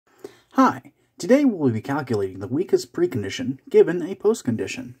Hi, today we will be calculating the weakest precondition given a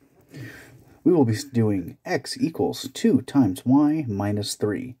postcondition. We will be doing x equals 2 times y minus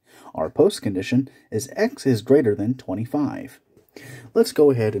 3. Our postcondition is x is greater than 25. Let's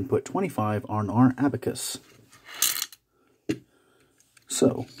go ahead and put 25 on our abacus.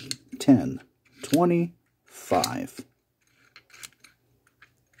 So, 10, 25.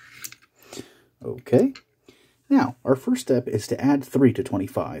 Okay, now our first step is to add 3 to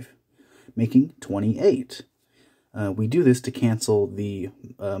 25. Making 28. We do this to cancel the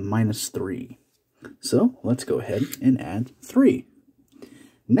minus 3. So let's go ahead and add 3.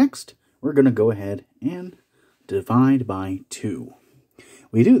 Next, we're going to go ahead and divide by 2.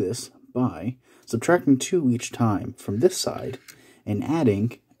 We do this by subtracting 2 each time from this side and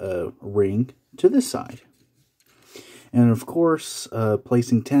adding a ring to this side. And of course,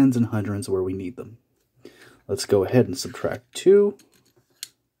 placing tens and hundreds where we need them. Let's go ahead and subtract 2,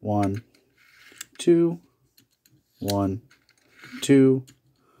 1, 2, 1, 2,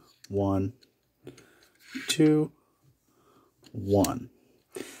 1, 2, 1.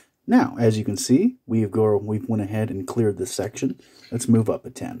 Now, as you can see, we've went ahead and cleared this section. Let's move up a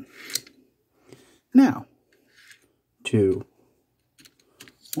 10. Now, 2,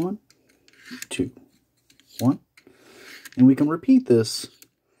 1, 2, 1. And we can repeat this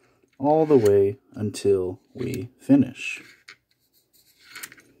all the way until we finish.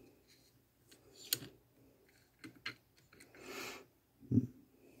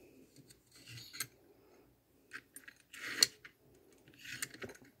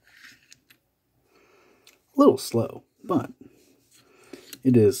 A little slow, but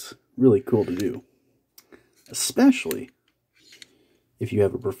it is really cool to do, especially if you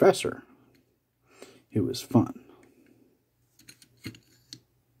have a professor who is fun.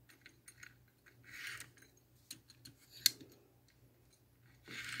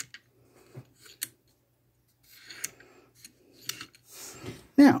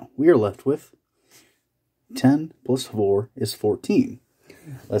 Now, we are left with 10 plus 4 is 14.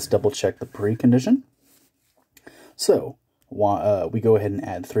 Let's double check the precondition. So, we go ahead and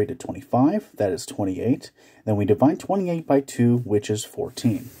add 3 to 25, that is 28. Then we divide 28 by 2, which is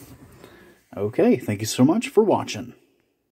 14. Okay, thank you so much for watching.